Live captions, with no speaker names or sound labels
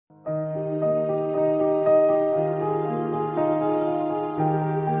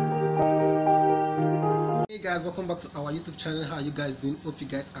guys, welcome back to our YouTube channel. How are you guys doing? Hope you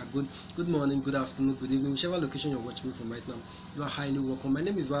guys are good. Good morning, good afternoon, good evening, whichever location you're watching me from right now. You are highly welcome. My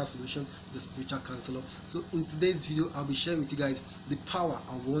name is Waya, the spiritual counselor. So in today's video, I'll be sharing with you guys the power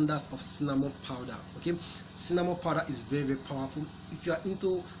and wonders of cinnamon powder. Okay, cinnamon powder is very powerful. If you are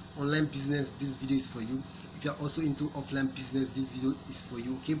into online business, this video is for you. If you are also into offline business, this video is for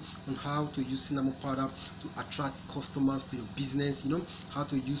you. Okay, on how to use cinnamon powder to attract customers to your business. You know how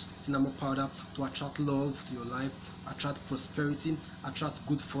to use cinnamon powder to attract love to your life, attract prosperity, attract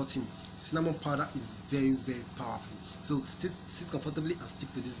good fortune. Cinnamon powder is very powerful. So sit comfortably and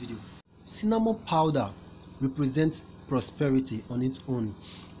stick to this video. Cinnamon powder represents prosperity on its own.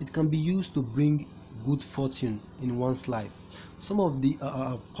 It can be used to bring good fortune in one's life. Some of the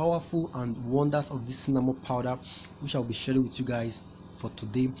powerful and wonders of this cinnamon powder, which I'll be sharing with you guys for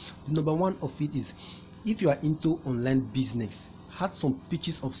today. The number one of it is, if you are into online business, add some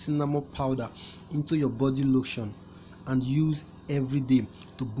pitches of cinnamon powder into your body lotion and use every day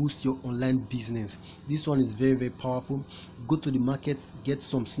to boost your online business. This one is very powerful. Go to the market, get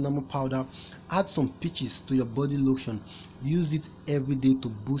some cinnamon powder, add some pitches to your body lotion, use it every day to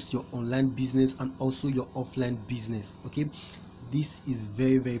boost your online business and also your offline business. Okay, this is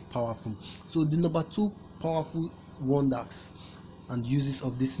very powerful. So the number two powerful wonders and uses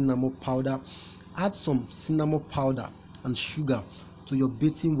of this cinnamon powder: add some cinnamon powder and sugar to your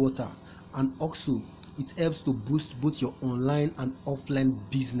bathing water, and also it helps to boost both your online and offline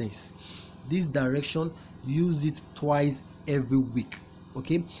business. This direction, use it twice every week.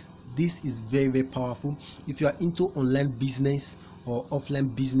 Okay, this is very powerful. If you are into online business or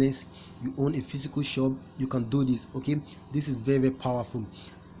offline business, you own a physical shop, you can do this. Okay, this is very powerful.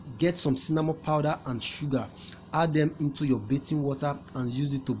 Get some cinnamon powder and sugar, add them into your bathing water and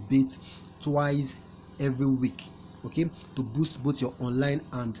use it to bathe twice every week. Okay, to boost both your online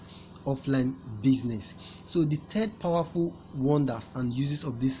and offline business. So the third powerful wonders and uses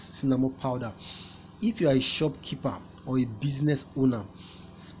of this cinnamon powder: if you are a shopkeeper or a business owner,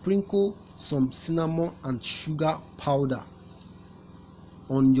 sprinkle some cinnamon and sugar powder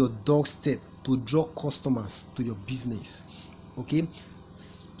on your doorstep to draw customers to your business. Okay,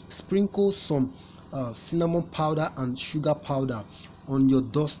 sprinkle some cinnamon powder and sugar powder on your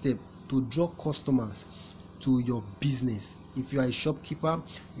doorstep to draw customers to your business. If you are a shopkeeper,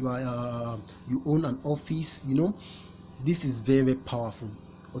 you own an office, you know, this is very powerful.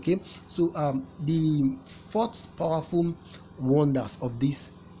 Okay, so the fourth powerful wonders of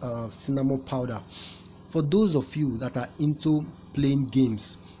this cinnamon powder: for those of you that are into playing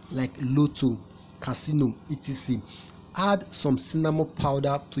games like lotto, casino, etc., add some cinnamon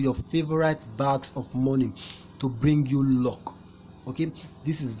powder to your favorite bags of money to bring you luck. Okay,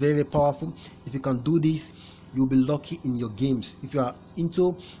 this is very powerful. If you can do this, you'll be lucky in your games. If you are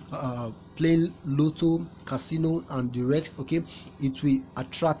into playing lotto, casino and the rest, okay, it will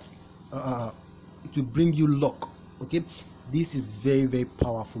attract it will bring you luck. Okay, this is very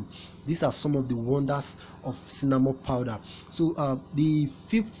powerful. These are some of the wonders of cinnamon powder. So the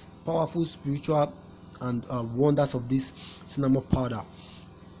fifth powerful spiritual and wonders of this cinnamon powder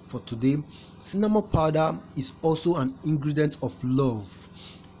for today: cinnamon powder is also an ingredient of love.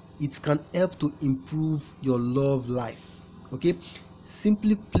 It can help to improve your love life. Okay,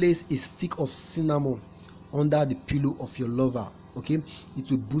 simply place a stick of cinnamon under the pillow of your lover. Okay, it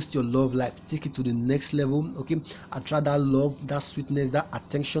will boost your love life, take it to the next level. Okay, attract that love, that sweetness, that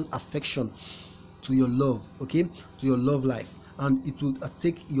attention, affection to your love. Okay, to your love life, and it will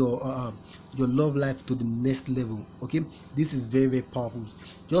take your love life to the next level. Okay, this is very powerful.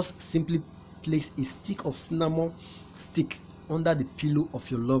 Just simply place a stick of cinnamon stick under the pillow of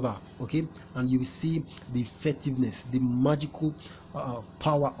your lover. Okay, and you will see the effectiveness, the magical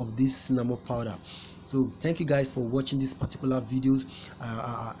power of this cinnamon powder. So thank you guys for watching this particular videos.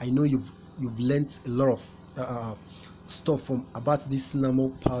 I know you've learned a lot of stuff about this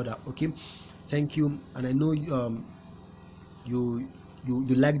cinnamon powder. Okay, thank you, and I know you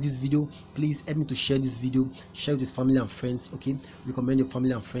like this video. Please help me to share this video, share it with family and friends. Okay, recommend your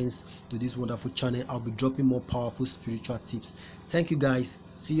family and friends to this wonderful channel. I'll be dropping more powerful spiritual tips. Thank you guys.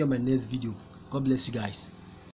 See you on my next video. God bless you guys.